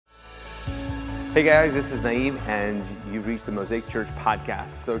Hey guys, this is Naeem, and you've reached the Mosaic Church podcast.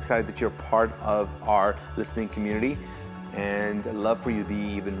 So excited that you're part of our listening community, and I'd love for you to be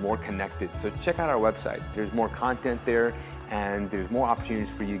even more connected. So check out our website. There's more content there, and there's more opportunities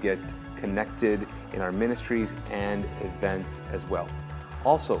for you to get connected in our ministries and events as well.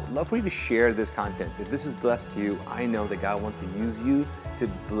 Also, love for you to share this content. If this is blessed to you, I know that God wants to use you to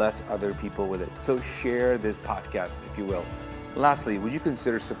bless other people with it. So share this podcast, if you will. Lastly, would you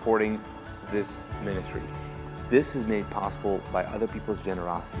consider supporting this ministry? This is made possible by other people's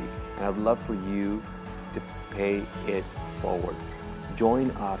generosity, and I'd love for you to pay it forward.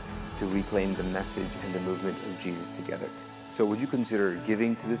 Join us to reclaim the message and the movement of Jesus together. So would you consider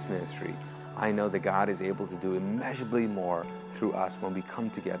giving to this ministry? I know that God is able to do immeasurably more through us when we come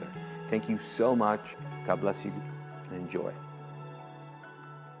together. Thank you so much. God bless you, and enjoy.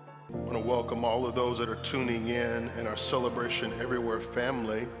 I want to welcome all of those that are tuning in our Celebration Everywhere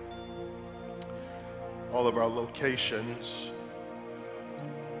family, all of our locations.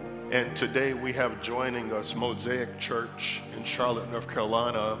 And today we have joining us Mosaic Church in Charlotte, North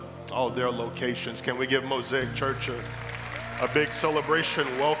Carolina, all their locations. Can we give Mosaic Church a big celebration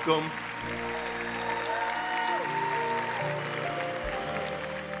welcome?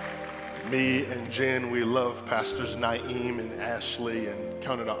 Me and Jen, we love Pastors Naeem and Ashley, and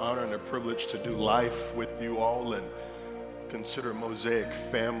count it an honor and a privilege to do life with you all and consider Mosaic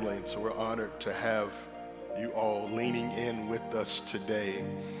family. And so we're honored to have you all leaning in with us today.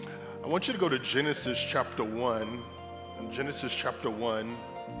 I want you to go to Genesis chapter 1. In Genesis chapter 1,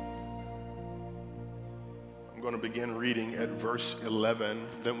 I'm going to begin reading at verse 11.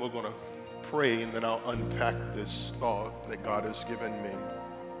 Then we're going to pray, and then I'll unpack this thought that God has given me.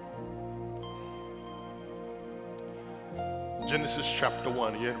 Genesis chapter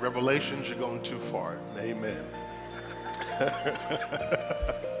 1. You're in Revelations, you're going too far. Amen.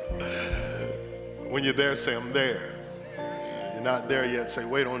 When you're there, say, I'm there. You're not there yet, say,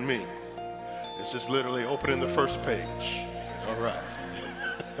 wait on me. It's just literally opening the first page. All right.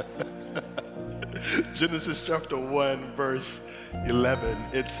 Genesis chapter 1, verse 11,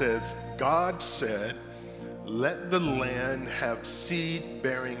 it says, God said, let the land have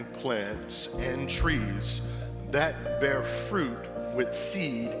seed-bearing plants and trees that bear fruit with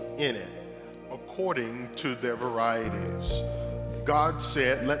seed in it, according to their varieties. God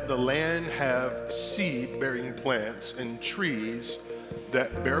said, let the land have seed-bearing plants and trees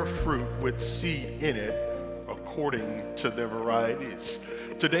that bear fruit with seed in it, according to their varieties.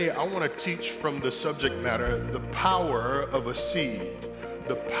 Today, I want to teach from the subject matter, the power of a seed.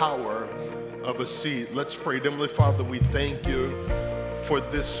 The power of a seed. Let's pray. Heavenly Father, we thank you for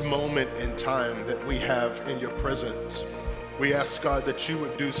this moment in time that we have in your presence. We ask, God, that you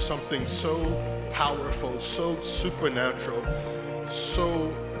would do something so powerful, so supernatural,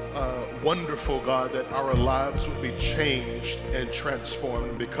 so wonderful, God, that our lives would be changed and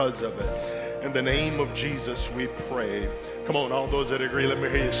transformed because of it. In the name of Jesus, we pray. Come on, all those that agree, let me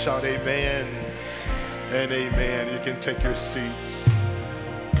hear you shout amen and amen. You can take your seats.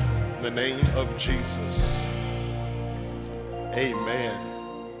 In the name of Jesus. Amen.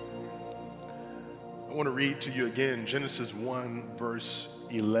 I want to read to you again Genesis 1, verse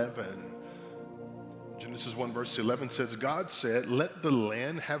 11. Genesis 1, verse 11 says, God said, let the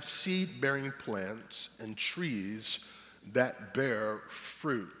land have seed-bearing plants and trees that bear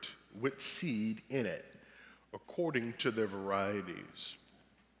fruit with seed in it, according to their varieties.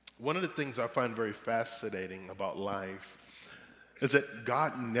 One of the things I find very fascinating about life is that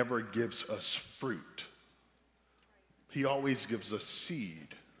God never gives us fruit. He always gives us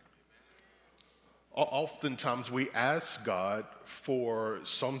seed. Oftentimes we ask God for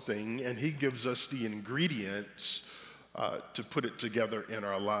something and he gives us the ingredients to put it together in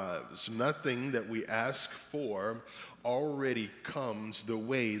our lives. Nothing that we ask for already comes the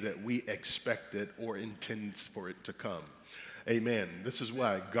way that we expect it or intends for it to come. Amen. This is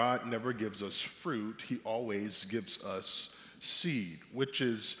why God never gives us fruit. He always gives us seed, which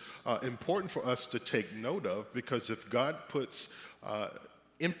is important for us to take note of, because if God puts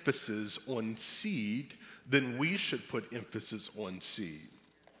emphasis on seed, then we should put emphasis on seed.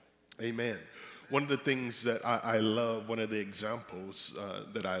 Amen. One of the things that I love, one of the examples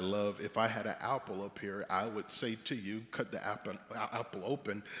that I love, if I had an apple up here, I would say to you, cut the apple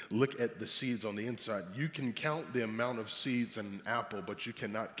open, look at the seeds on the inside. You can count the amount of seeds in an apple, but you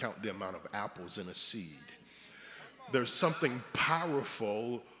cannot count the amount of apples in a seed. There's something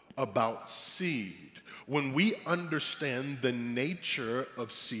powerful about seed. When we understand the nature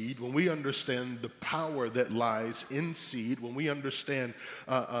of seed, when we understand the power that lies in seed, when we understand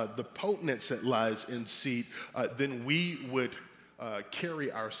the potence that lies in seed, then we would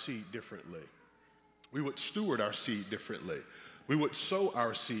carry our seed differently. We would steward our seed differently. We would sow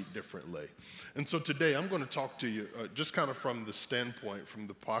our seed differently. And so today I'm going to talk to you just kind of from the standpoint, from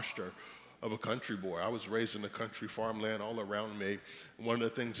the posture of a country boy. I was raised in a country farmland all around me. One of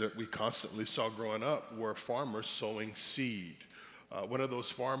the things that we constantly saw growing up were farmers sowing seed. One of those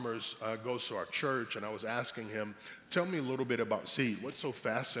farmers goes to our church, and I was asking him, tell me a little bit about seed. What's so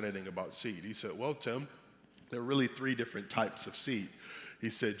fascinating about seed? He said, well, Tim, there are really three different types of seed. He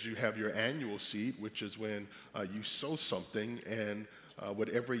said you have your annual seed, which is when you sow something, and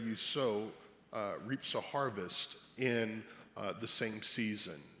whatever you sow reaps a harvest in the same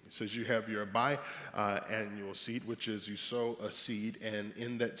season. He says you have your biannual seed, which is you sow a seed, and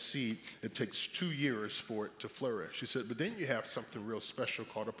in that seed, it takes 2 years for it to flourish. He said, but then you have something real special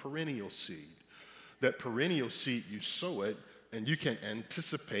called a perennial seed. That perennial seed, you sow it, and you can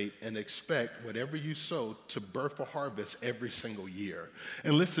anticipate and expect whatever you sow to birth a harvest every single year.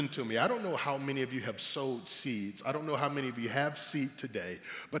 And listen to me, I don't know how many of you have sowed seeds. I don't know how many of you have seed today,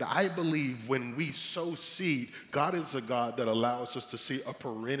 but I believe when we sow seed, God is a God that allows us to see a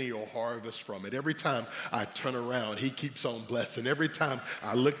perennial harvest from it. Every time I turn around, he keeps on blessing. Every time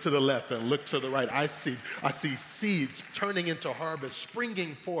I look to the left and look to the right, I see seeds turning into harvest,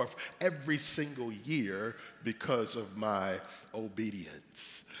 springing forth every single year because of my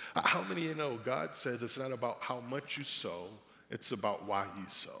obedience. How many of you know God says it's not about how much you sow, it's about why you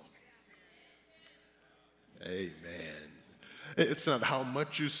sow. Amen. It's not how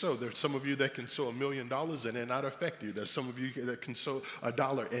much you sow. There's some of you that can sow $1 million and it not affect you. There's some of you that can sow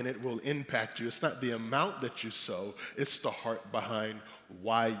 $1 and it will impact you. It's not the amount that you sow, it's the heart behind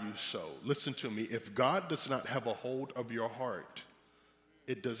why you sow. Listen to me, if God does not have a hold of your heart,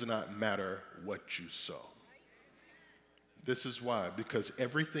 it does not matter what you sow. This is why, because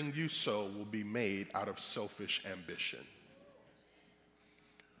everything you sow will be made out of selfish ambition.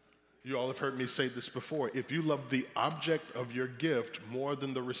 You all have heard me say this before. If you love the object of your gift more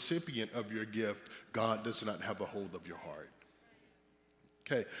than the recipient of your gift, God does not have a hold of your heart.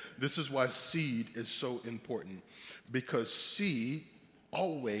 Okay, this is why seed is so important, because seed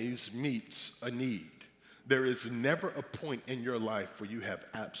always meets a need. There is never a point in your life where you have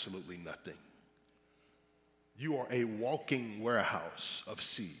absolutely nothing. You are a walking warehouse of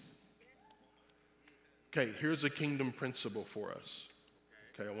seed. Okay, here's a kingdom principle for us.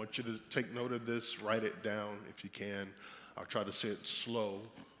 Okay, I want you to take note of this, write it down if you can. I'll try to say it slow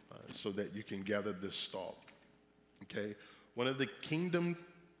so that you can gather this thought. Okay, one of the kingdom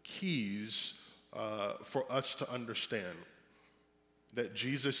keys for us to understand that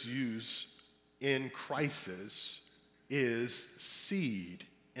Jesus used in crisis is seed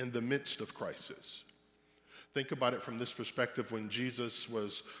in the midst of crisis. Think about it from this perspective. When Jesus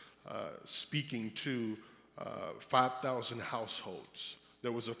was speaking to 5,000 households,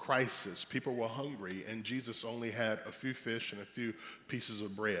 there was a crisis. People were hungry, and Jesus only had a few fish and a few pieces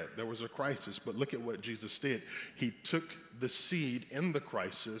of bread. There was a crisis, but look at what Jesus did. He took the seed in the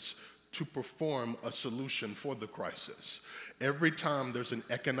crisis to perform a solution for the crisis. Every time there's an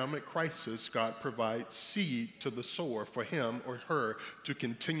economic crisis, God provides seed to the sower for him or her to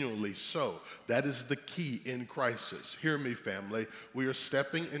continually sow. That is the key in crisis. Hear me, family. We are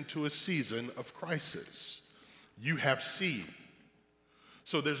stepping into a season of crisis. You have seed,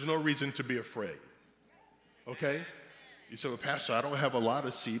 so there's no reason to be afraid. Okay? You say, well, Pastor, I don't have a lot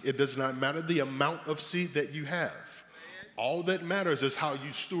of seed. It does not matter the amount of seed that you have. All that matters is how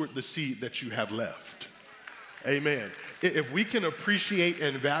you steward the seed that you have left. Amen. If we can appreciate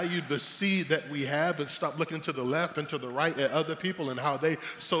and value the seed that we have and stop looking to the left and to the right at other people and how they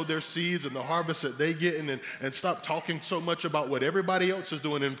sow their seeds and the harvest that they get, and stop talking so much about what everybody else is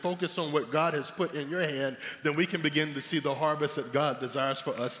doing and focus on what God has put in your hand, then we can begin to see the harvest that God desires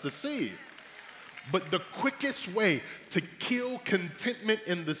for us to see. But the quickest way to kill contentment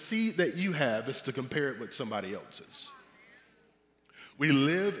in the seed that you have is to compare it with somebody else's. We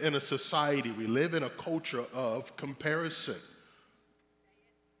live in a society, we live in a culture of comparison.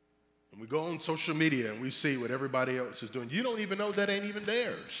 And we go on social media and we see what everybody else is doing. You don't even know that ain't even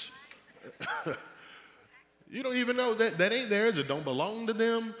theirs. You don't even know that ain't theirs. It don't belong to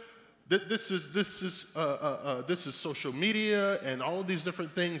them. This is social media and all these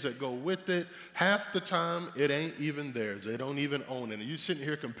different things that go with it. Half the time, it ain't even theirs. They don't even own it. And you're sitting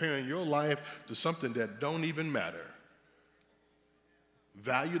here comparing your life to something that don't even matter.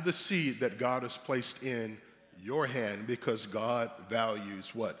 Value the seed that God has placed in your hand, because God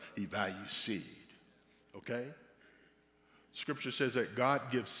values what? He values seed. Okay? Scripture says that God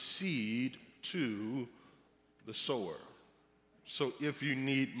gives seed to the sower. So if you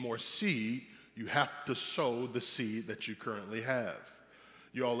need more seed, You have to sow the seed that you currently have.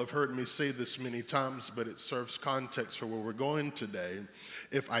 You all have heard me say this many times, but it serves context for where we're going today.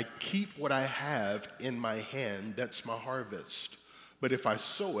 If I keep what I have in my hand, that's my harvest. But if I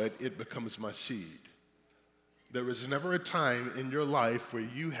sow it, it becomes my seed. There is never a time in your life where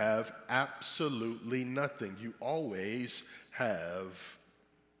you have absolutely nothing. You always have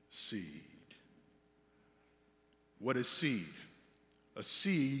seed. What is seed? A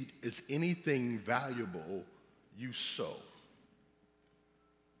seed is anything valuable you sow.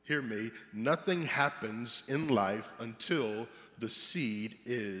 Hear me, nothing happens in life until the seed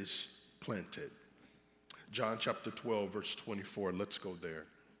is planted. John chapter 12, verse 24, let's go there.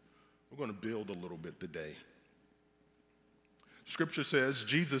 We're going to build a little bit today. Scripture says,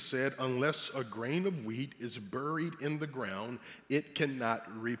 Jesus said, unless a grain of wheat is buried in the ground, it cannot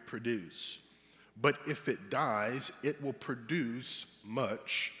reproduce. But if it dies, it will produce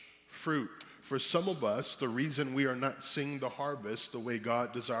much fruit. For some of us, the reason we are not seeing the harvest the way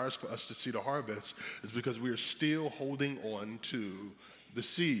God desires for us to see the harvest is because we are still holding on to the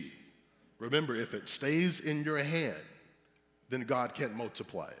seed. Remember, if it stays in your hand, then God can't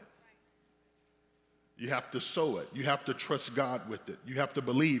multiply it. You have to sow it. You have to trust God with it. You have to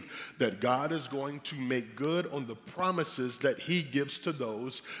believe that God is going to make good on the promises that he gives to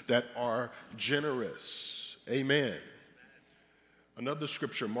those that are generous. Amen. Another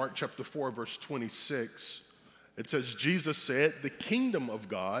scripture, Mark chapter 4, verse 26, it says, Jesus said, the kingdom of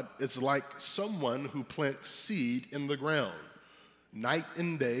God is like someone who plants seed in the ground. Night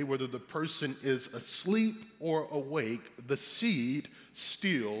and day, whether the person is asleep or awake, the seed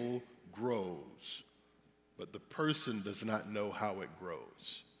still grows. But the person does not know how it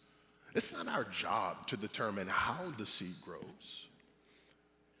grows. It's not our job to determine how the seed grows.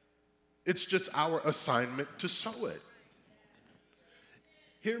 It's just our assignment to sow it.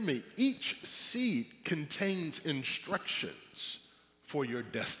 Hear me, each seed contains instructions for your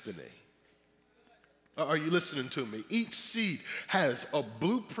destiny. Are you listening to me? Each seed has a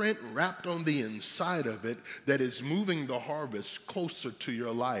blueprint wrapped on the inside of it that is moving the harvest closer to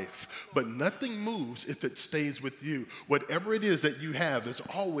your life. But nothing moves if it stays with you. Whatever it is that you have is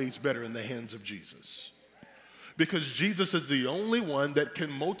always better in the hands of Jesus. Because Jesus is the only one that can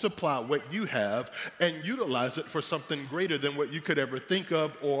multiply what you have and utilize it for something greater than what you could ever think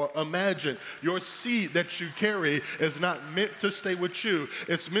of or imagine. Your seed that you carry is not meant to stay with you.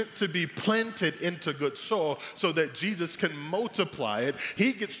 It's meant to be planted into good soil so that Jesus can multiply it.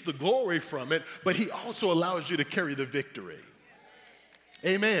 He gets the glory from it, but he also allows you to carry the victory.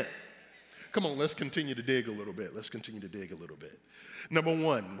 Amen. Come on, let's continue to dig a little bit. Number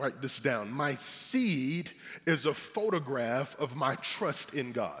one, write this down. My seed is a photograph of my trust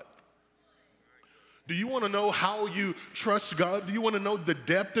in God. Do you want to know how you trust God? Do you want to know the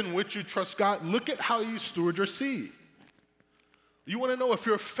depth in which you trust God? Look at how you steward your seed. You want to know if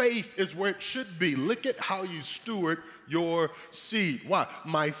your faith is where it should be? Look at how you steward your seed. Why?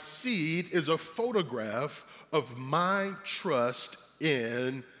 My seed is a photograph of my trust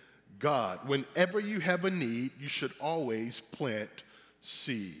in God. Whenever you have a need, you should always plant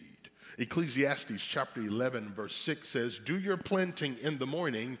seed. Ecclesiastes chapter 11 verse 6 says, do your planting in the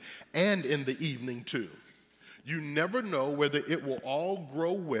morning and in the evening too. You never know whether it will all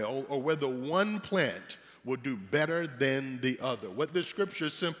grow well or whether one plant will do better than the other. What the scripture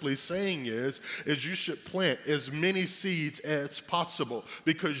is simply saying is you should plant as many seeds as possible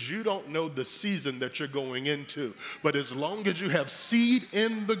because you don't know the season that you're going into. But as long as you have seed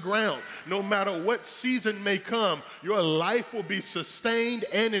in the ground, no matter what season may come, your life will be sustained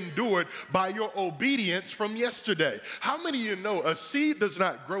and endured by your obedience from yesterday. How many of you know a seed does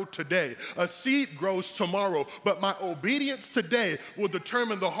not grow today? A seed grows tomorrow, but my obedience today will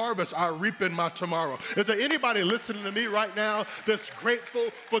determine the harvest I reap in my tomorrow. Is there anybody listening to me right now that's grateful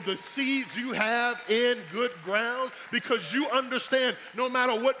for the seeds you have in good ground? Because you understand no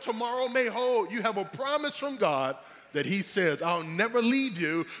matter what tomorrow may hold, you have a promise from God that he says, I'll never leave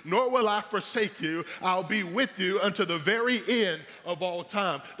you, nor will I forsake you. I'll be with you until the very end of all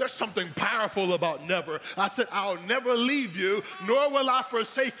time. There's something powerful about never. I said, I'll never leave you, nor will I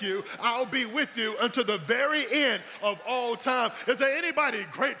forsake you. I'll be with you until the very end of all time. Is there anybody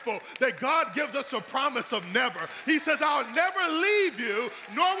grateful that God gives us a promise of never? He says, I'll never leave you,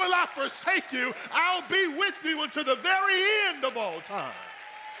 nor will I forsake you. I'll be with you until the very end of all time.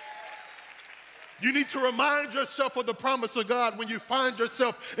 You need to remind yourself of the promise of God when you find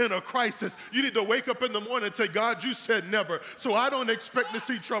yourself in a crisis. You need to wake up in the morning and say, God, you said never, so I don't expect to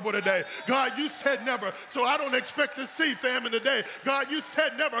see trouble today. God, you said never, so I don't expect to see famine today. God, you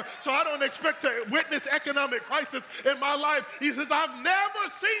said never, so I don't expect to witness economic crisis in my life. He says, I've never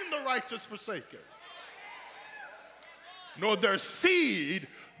seen the righteous forsaken, nor their seed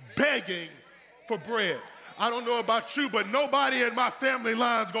begging for bread. I don't know about you, but nobody in my family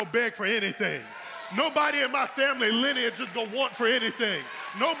line is going to beg for anything. Nobody in my family lineage is going to want for anything.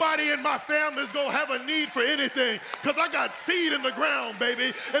 Nobody in my family is going to have a need for anything because I got seed in the ground,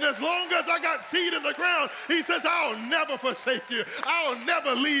 baby. And as long as I got seed in the ground, he says, I'll never forsake you. I'll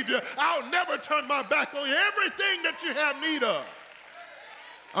never leave you. I'll never turn my back on you. Everything that you have need of,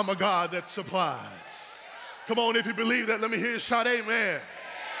 I'm a God that supplies. Come on, if you believe that, let me hear you shout amen.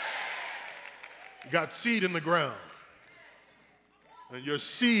 You got seed in the ground. And your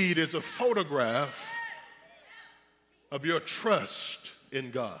seed is a photograph of your trust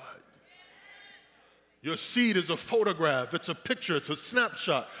in God. Your seed is a photograph. It's a picture. It's a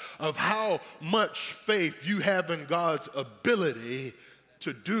snapshot of how much faith you have in God's ability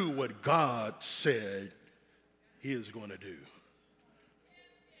to do what God said he is going to do.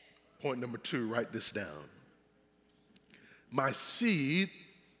 Point number 2, write this down. My seed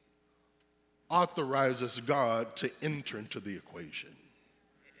authorizes God to enter into the equation.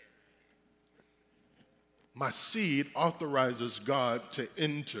 My seed authorizes God to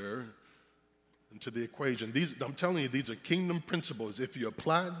enter into the equation. I'm telling you, these are kingdom principles. If you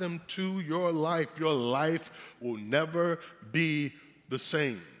apply them to your life will never be the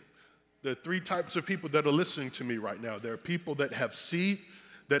same. There are 3 types of people that are listening to me right now. There are people that have seed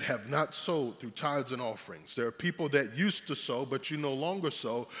that have not sowed through tithes and offerings. There are people that used to sow, but you no longer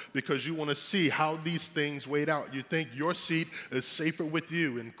sow because you want to see how these things weighed out. You think your seed is safer with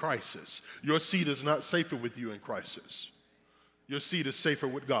you in crisis. Your seed is not safer with you in crisis. Your seed is safer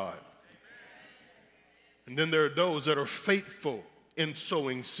with God. And then there are those that are faithful in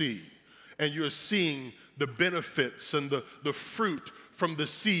sowing seed, and you're seeing the benefits and the fruit from the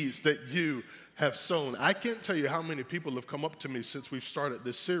seeds that you have sown. I can't tell you how many people have come up to me since we've started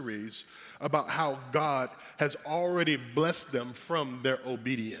this series about how God has already blessed them from their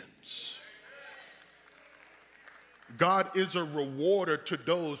obedience. God is a rewarder to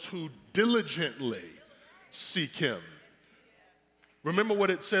those who diligently seek him. Remember what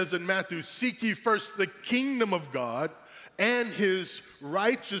it says in Matthew, seek ye first the kingdom of God and his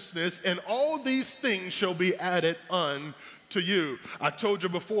righteousness, and all these things shall be added unto you. I told you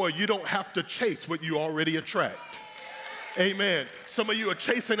before, you don't have to chase what you already attract. Amen. Some of you are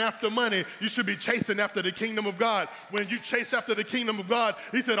chasing after money. You should be chasing after the kingdom of God. When you chase after the kingdom of God,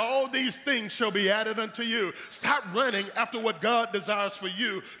 he said, all these things shall be added unto you. Stop running after what God desires for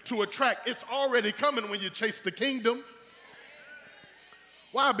you to attract. It's already coming when you chase the kingdom.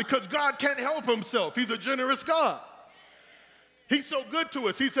 Why? Because God can't help himself. He's a generous God. He's so good to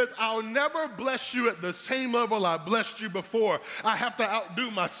us. He says, I'll never bless you at the same level I blessed you before. I have to outdo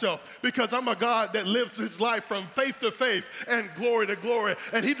myself because I'm a God that lives his life from faith to faith and glory to glory.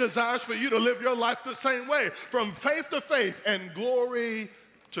 And he desires for you to live your life the same way, from faith to faith and glory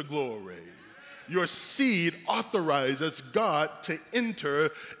to glory. Your seed authorizes God to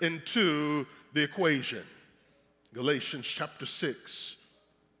enter into the equation. Galatians chapter 6,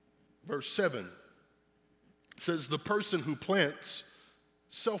 verse 7. Says the person who plants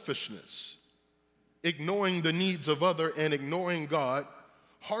selfishness, ignoring the needs of others and ignoring God,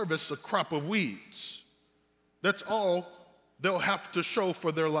 harvests a crop of weeds. That's all they'll have to show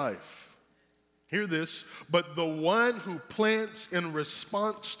for their life. Hear this, but the one who plants in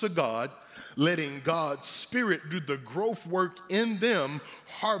response to God, letting God's Spirit do the growth work in them,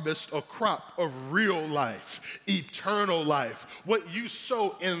 harvest a crop of real life, eternal life. What you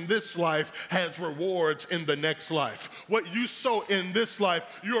sow in this life has rewards in the next life. What you sow in this life,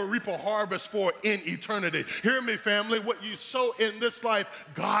 you'll reap a harvest for in eternity. Hear me, family, what you sow in this life,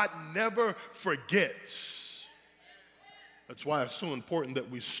 God never forgets. That's why it's so important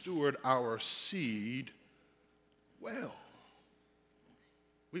that we steward our seed well.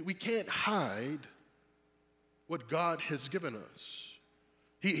 We can't hide what God has given us.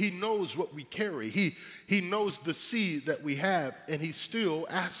 He knows what we carry. He knows the seed that we have, and he still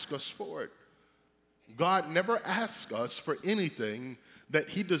asks us for it. God never asks us for anything that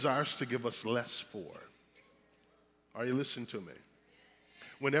he desires to give us less for. Are you listening to me?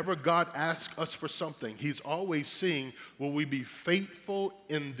 Whenever God asks us for something, he's always seeing, will we be faithful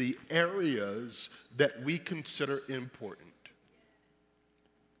in the areas that we consider important?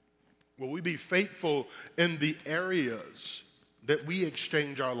 Will we be faithful in the areas that we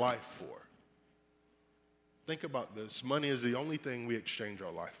exchange our life for? Think about this. Money is the only thing we exchange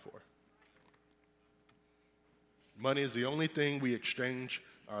our life for. Money is the only thing we exchange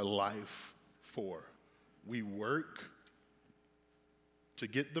our life for. We work to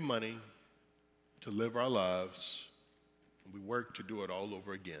get the money to live our lives, and we work to do it all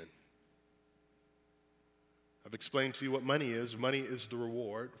over again. I've explained to you what money is. Money is the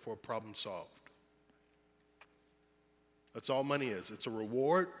reward for a problem solved. That's all money is. It's a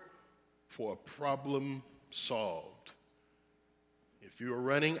reward for a problem solved. If you are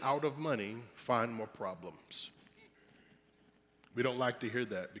running out of money, find more problems. We don't like to hear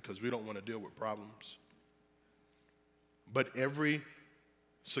that because we don't want to deal with problems. But every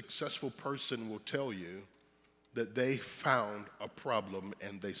successful person will tell you that they found a problem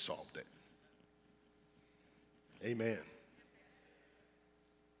and they solved it. Amen.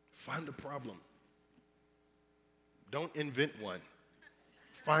 Find a problem. Don't invent one.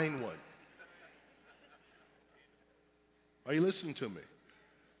 Find one. Are you listening to me?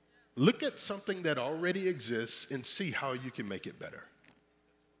 Look at something that already exists and see how you can make it better.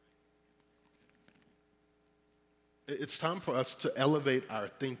 It's time for us to elevate our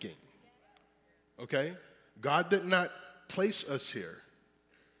thinking. Okay? God did not place us here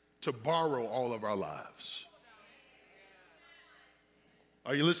to borrow all of our lives.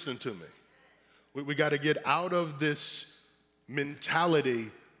 Are you listening to me? We got to get out of this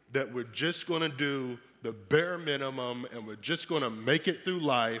mentality that we're just going to do the bare minimum and we're just going to make it through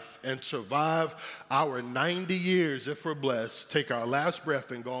life and survive our 90 years if we're blessed, take our last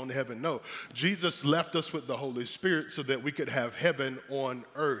breath and go on to heaven. No, Jesus left us with the Holy Spirit so that we could have heaven on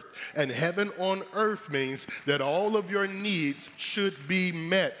earth. And heaven on earth means that all of your needs should be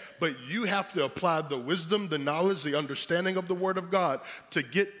met, but you have to apply the wisdom, the knowledge, the understanding of the Word of God to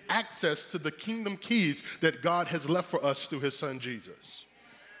get access to the kingdom keys that God has left for us through His Son Jesus.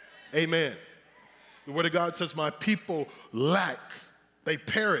 Amen. The Word of God says, my people lack, they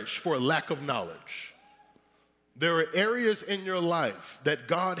perish for a lack of knowledge. There are areas in your life that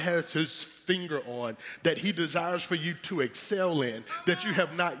God has His finger on that He desires for you to excel in, that you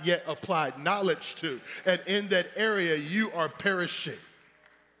have not yet applied knowledge to. And in that area, you are perishing.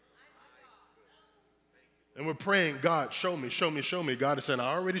 And we're praying, God, show me, show me, show me. God is saying,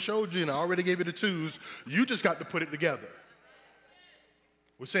 I already showed you and I already gave you the tools. You just got to put it together.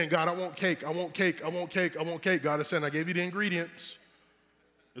 We're saying, God, I want cake, I want cake, I want cake, I want cake. God is saying, I gave you the ingredients.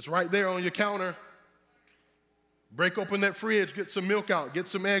 It's right there on your counter. Break open that fridge, get some milk out, get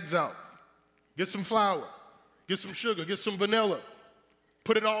some eggs out, get some flour, get some sugar, get some vanilla.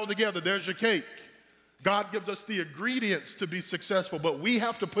 Put it all together. There's your cake. God gives us the ingredients to be successful, but we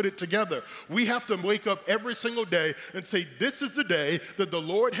have to put it together. We have to wake up every single day and say, this is the day that the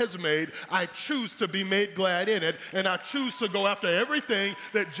Lord has made. I choose to be made glad in it, and I choose to go after everything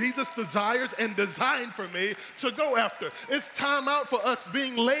that Jesus desires and designed for me to go after. It's time out for us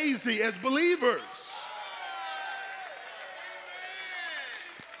being lazy as believers.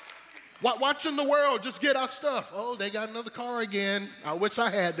 Watching the world just get our stuff. Oh, they got another car again. I wish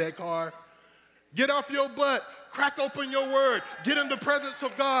I had that car. Get off your butt, crack open your word, get in the presence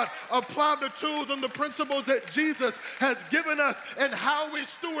of God, apply the tools and the principles that Jesus has given us and how we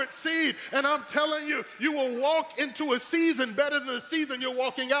steward seed. And I'm telling you, you will walk into a season better than the season you're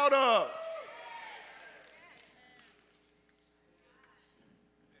walking out of.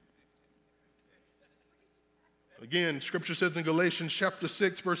 Again, Scripture says in Galatians chapter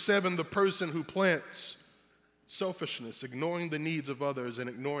 6, verse 7, the person who plants selfishness, ignoring the needs of others and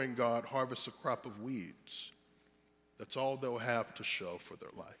ignoring God, harvests a crop of weeds. That's all they'll have to show for their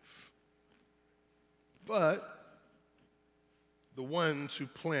life. But the ones who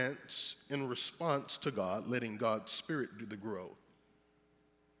plant in response to God, letting God's Spirit do the growth,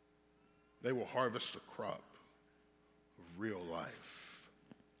 they will harvest a crop of real life,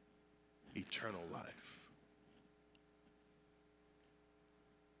 eternal life.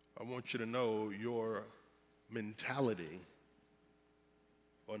 I want you to know your mentality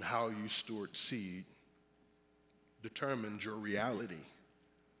on how you steward seed determines your reality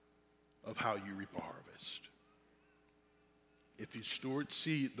of how you reap a harvest. If you steward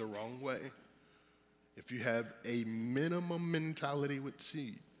seed the wrong way, if you have a minimum mentality with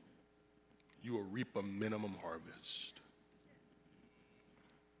seed, you will reap a minimum harvest.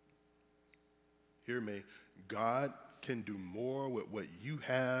 Hear me, God can do more with what you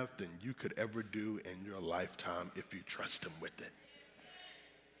have than you could ever do in your lifetime if you trust Him with it.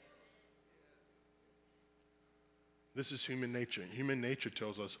 This is human nature. Human nature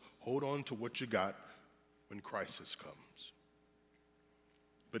tells us, hold on to what you got when crisis comes.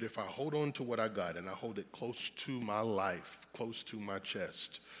 But if I hold on to what I got and I hold it close to my life, close to my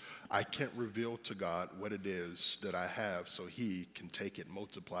chest, I can't reveal to God what it is that I have so he can take it,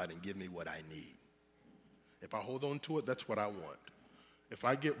 multiply it, and give me what I need. If I hold on to it, that's what I want. If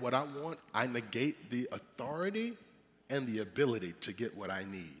I get what I want, I negate the authority and the ability to get what I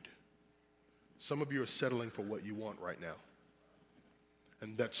need. Some of you are settling for what you want right now,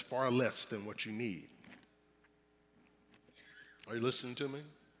 and that's far less than what you need. Are you listening to me?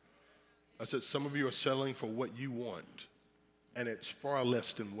 I said some of you are settling for what you want, and it's far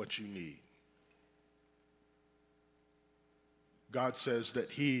less than what you need. God says that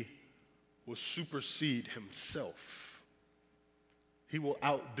he will supersede himself. He will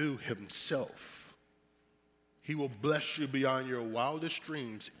outdo himself. He will bless you beyond your wildest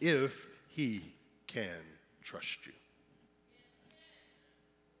dreams if he can trust you.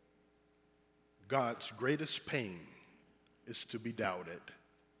 God's greatest pain is to be doubted,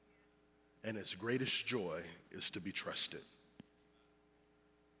 and his greatest joy is to be trusted.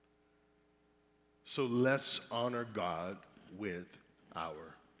 So let's honor God with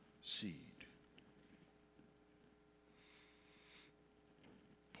our seed.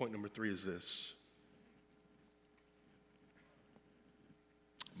 Point number 3 is this.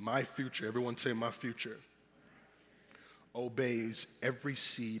 My future, everyone say my future, obeys every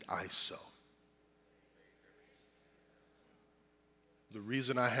seed I sow. The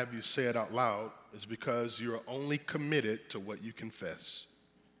reason I have you say it out loud is because you're only committed to what you confess.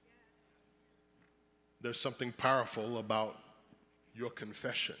 There's something powerful about your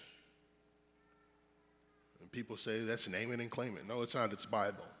confession. And people say that's name it and claim it. No, it's not. It's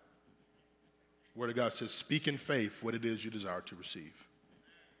Bible. Word of God says, speak in faith what it is you desire to receive.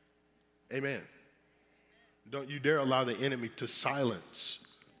 Amen. Don't you dare allow the enemy to silence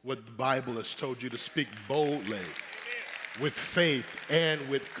what the Bible has told you to speak boldly, with faith and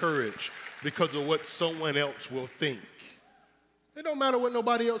with courage, because of what someone else will think. It don't matter what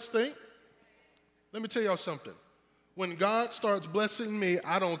nobody else think. Let me tell y'all something. When God starts blessing me,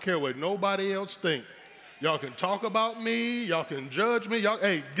 I don't care what nobody else think. Y'all can talk about me, y'all can judge me,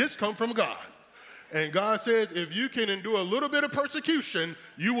 hey, this come from God. And God says, if you can endure a little bit of persecution,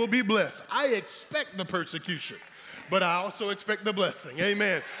 you will be blessed. I expect the persecution, but I also expect the blessing.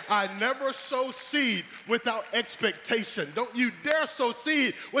 Amen. I never sow seed without expectation. Don't you dare sow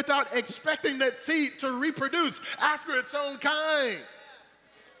seed without expecting that seed to reproduce after its own kind.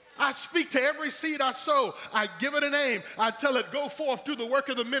 I speak to every seed I sow. I give it a name. I tell it, go forth, do the work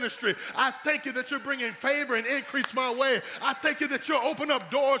of the ministry. I thank you that you're bringing favor and increase my way. I thank you that you'll open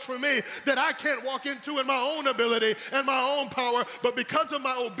up doors for me that I can't walk into in my own ability and my own power. But because of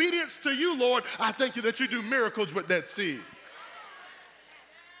my obedience to you, Lord, I thank you that you do miracles with that seed.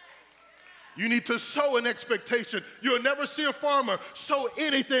 You need to sow an expectation. You'll never see a farmer sow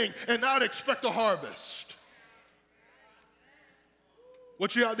anything and not expect a harvest.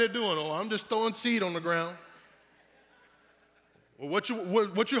 What you out there doing? Oh, I'm just throwing seed on the ground. Well, what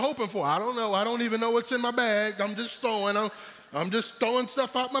you hoping for? I don't know. I don't even know what's in my bag. I'm just sowing. I'm just throwing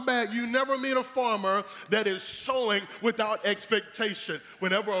stuff out my bag. You never meet a farmer that is sowing without expectation.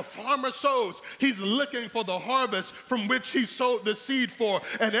 Whenever a farmer sows, he's looking for the harvest from which he sowed the seed for.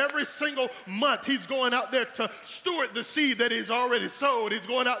 And every single month, he's going out there to steward the seed that he's already sowed. He's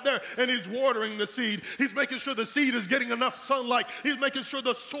going out there and he's watering the seed. He's making sure the seed is getting enough sunlight. He's making sure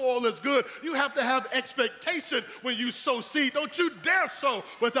the soil is good. You have to have expectation when you sow seed. Don't you dare sow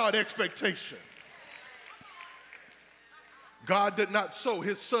without expectation. God did not sow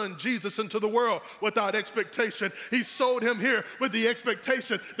his son Jesus into the world without expectation. He sowed him here with the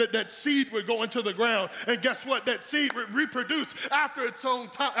expectation that that seed would go into the ground. And guess what? That seed would reproduce after its own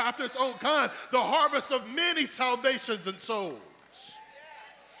time, after its own kind, the harvest of many salvations and souls.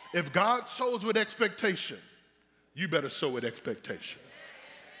 If God sows with expectation, you better sow with expectation.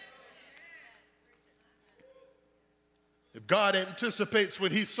 If God anticipates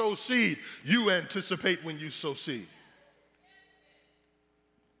when he sows seed, you anticipate when you sow seed.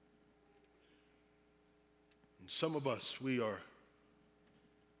 Some of us, we're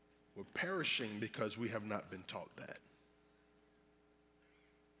perishing because we have not been taught that.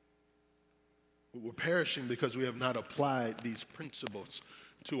 We're perishing because we have not applied these principles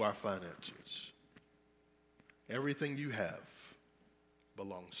to our finances. Everything you have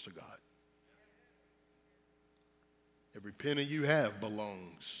belongs to God. Every penny you have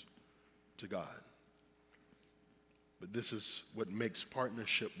belongs to God. But this is what makes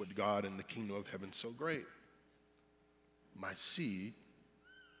partnership with God in the kingdom of heaven so great. My seed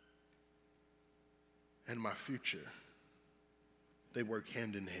and my future, they work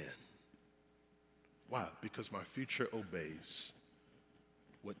hand in hand. Why? Because my future obeys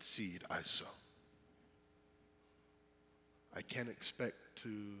what seed I sow. I can't expect to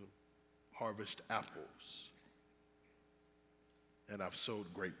harvest apples, and I've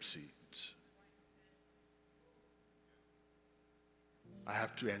sowed grape seeds. I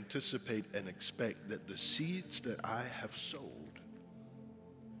have to anticipate and expect that the seeds that I have sowed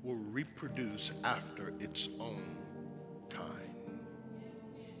will reproduce after its own kind.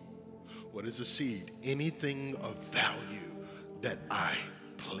 What is a seed? Anything of value that I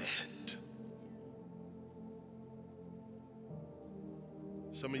plant.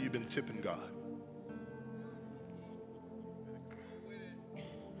 Some of you have been tipping God.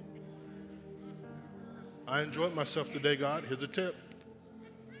 I enjoyed myself today, God. Here's a tip.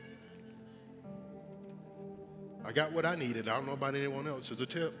 I got what I needed. I don't know about anyone else. Here's a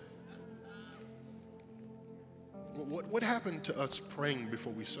tip. What happened to us praying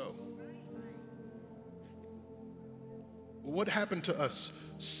before we sow? What happened to us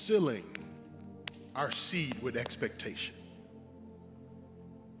sealing our seed with expectation?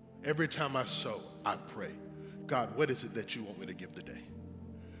 Every time I sow, I pray, God, what is it that you want me to give today?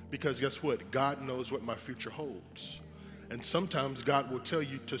 Because guess what? God knows what my future holds. And sometimes God will tell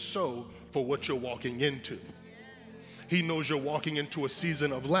you to sow for what you're walking into. He knows you're walking into a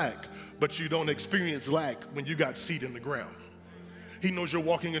season of lack, but you don't experience lack when you got seed in the ground. He knows you're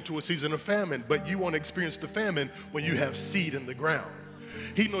walking into a season of famine, but you won't experience the famine when you have seed in the ground.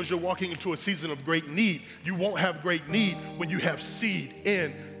 He knows you're walking into a season of great need. You won't have great need when you have seed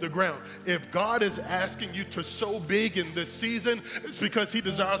in the ground. If God is asking you to sow big in this season, it's because he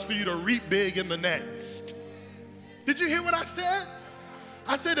desires for you to reap big in the next. Did you hear what I said?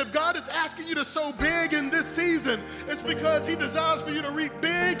 I said if God is asking you to sow big in this season, it's because he desires for you to reap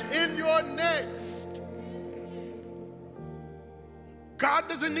big in your next. God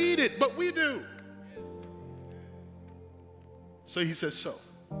doesn't need it, but we do. So he says sow.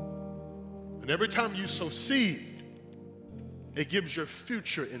 And every time you sow seed, it gives your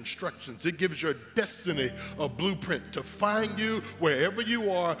future instructions. It gives your destiny a blueprint to find you wherever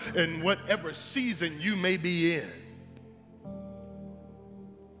you are in whatever season you may be in.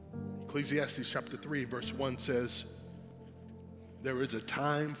 Ecclesiastes chapter 3, verse 1 says, there is a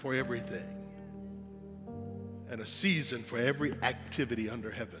time for everything and a season for every activity under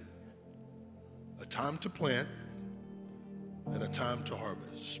heaven. A time to plant and a time to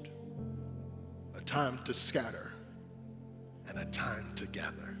harvest. A time to scatter and a time to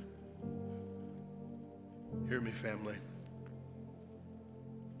gather. Hear me, family.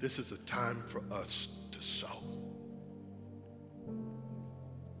 This is a time for us to sow.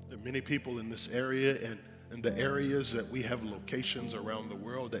 There are many people in this area and in the areas that we have locations around the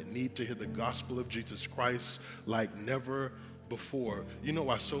world that need to hear the gospel of Jesus Christ like never before. You know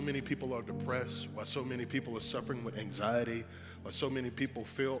why so many people are depressed, why so many people are suffering with anxiety, why so many people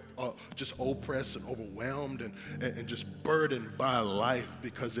feel just oppressed and overwhelmed and just burdened by life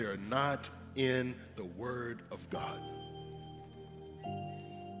because they are not in the Word of God.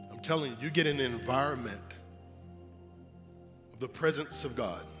 I'm telling you, you get in an environment of the presence of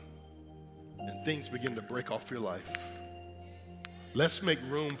God, and things begin to break off your life. Let's make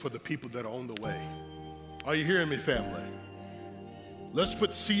room for the people that are on the way. Are you hearing me, family? Let's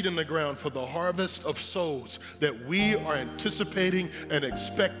put seed in the ground for the harvest of souls that we are anticipating and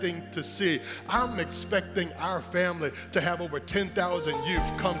expecting to see. I'm expecting our family to have over 10,000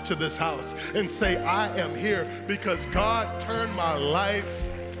 youth come to this house and say, I am here because God turned my life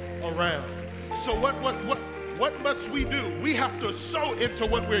around. So what must we do? We have to sow into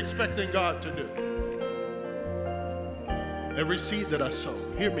what we're expecting God to do. Every seed that I sow,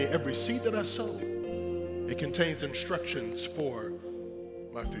 hear me, every seed that I sow, it contains instructions for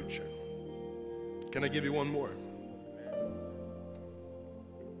my future. Can I give you one more?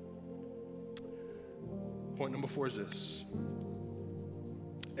 Point number 4 is this.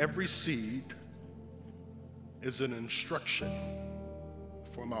 Every seed is an instruction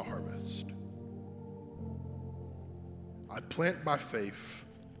for my harvest. I plant by faith,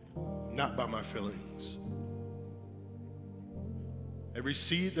 not by my feelings. Every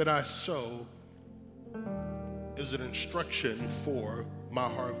seed that I sow is an instruction for my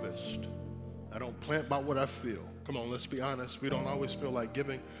harvest. I don't plant by what I feel. Come on, let's be honest. We don't always feel like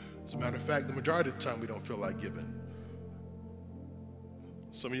giving. As a matter of fact, the majority of the time we don't feel like giving.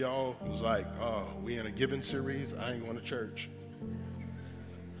 Some of y'all was like, oh, we in a giving series, I ain't going to church.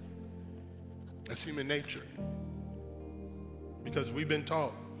 That's human nature. Because we've been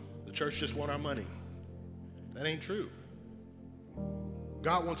taught the church just want our money. That ain't true.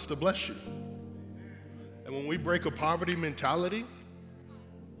 God wants to bless you. And when we break a poverty mentality,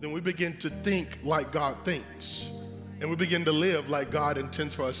 then we begin to think like God thinks. And we begin to live like God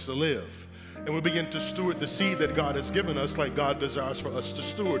intends for us to live. And we begin to steward the seed that God has given us like God desires for us to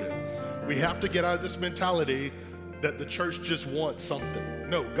steward it. We have to get out of this mentality that the church just wants something.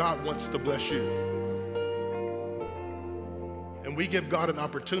 No, God wants to bless you. And we give God an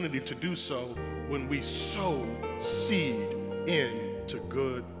opportunity to do so when we sow seed into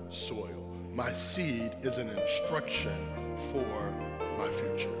good soil. My seed is an instruction for my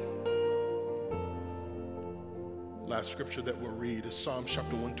future. Last scripture that we'll read is Psalm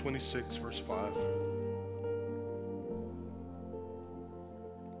chapter 126, verse 5.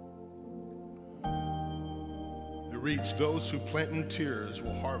 It reads, "Those who plant in tears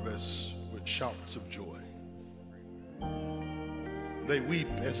will harvest with shouts of joy. They weep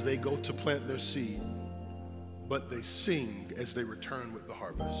as they go to plant their seed, but they sing as they return with the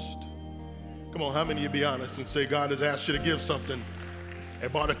harvest." Come on, how many of you be honest and say, God has asked you to give something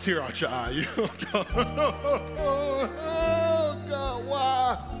and brought a tear out your eye? Oh, God,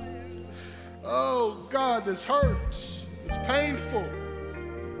 why? Oh, God, this hurts. It's painful.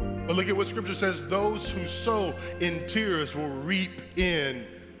 But look at what Scripture says. Those who sow in tears will reap in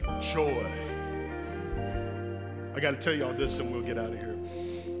joy. I got to tell y'all this and we'll get out of here.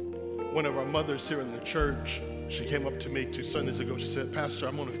 One of our mothers here in the church, she came up to me 2 Sundays ago. She said, "Pastor,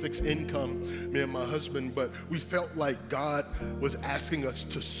 I'm on a fixed income, me and my husband, but we felt like God was asking us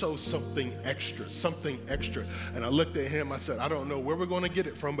to sow something extra. And I looked at him, I said, I don't know where we're going to get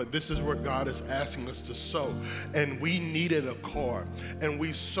it from, but this is where God is asking us to sow. And we needed a car. And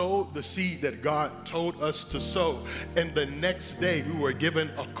we sowed the seed that God told us to sow. And the next day we were given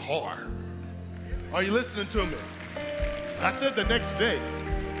a car." Are you listening to me? I said the next day.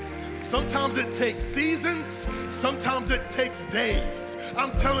 Sometimes it takes seasons, sometimes it takes days.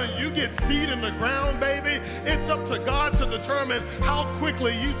 I'm telling you, you get seed in the ground, baby. It's up to God to determine how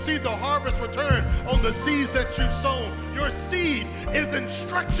quickly you see the harvest return on the seeds that you've sown. Your seed is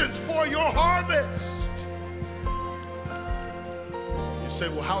instructions for your harvest. You say,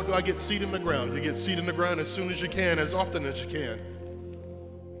 well, how do I get seed in the ground? You get seed in the ground as soon as you can, as often as you can.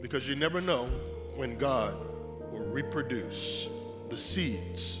 Because you never know when God will reproduce the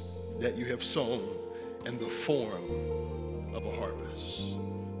seeds that you have sown in the form of a harvest.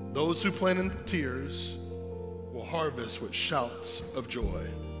 Those who plant in tears will harvest with shouts of joy.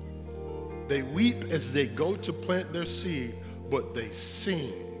 They weep as they go to plant their seed, but they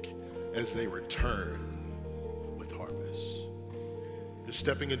sing as they return with harvest. You're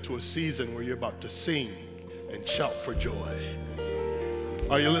stepping into a season where you're about to sing and shout for joy.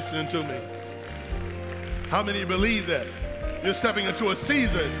 Are you listening to me? How many believe that? You're stepping into a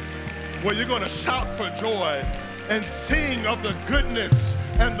season where you're going to shout for joy and sing of the goodness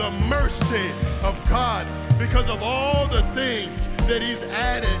and the mercy of God because of all the things that He's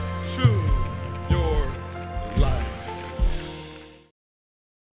added to your life.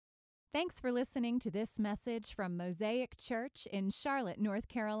 Thanks for listening to this message from Mosaic Church in Charlotte, North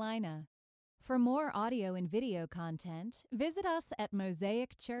Carolina. For more audio and video content, visit us at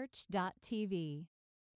mosaicchurch.tv.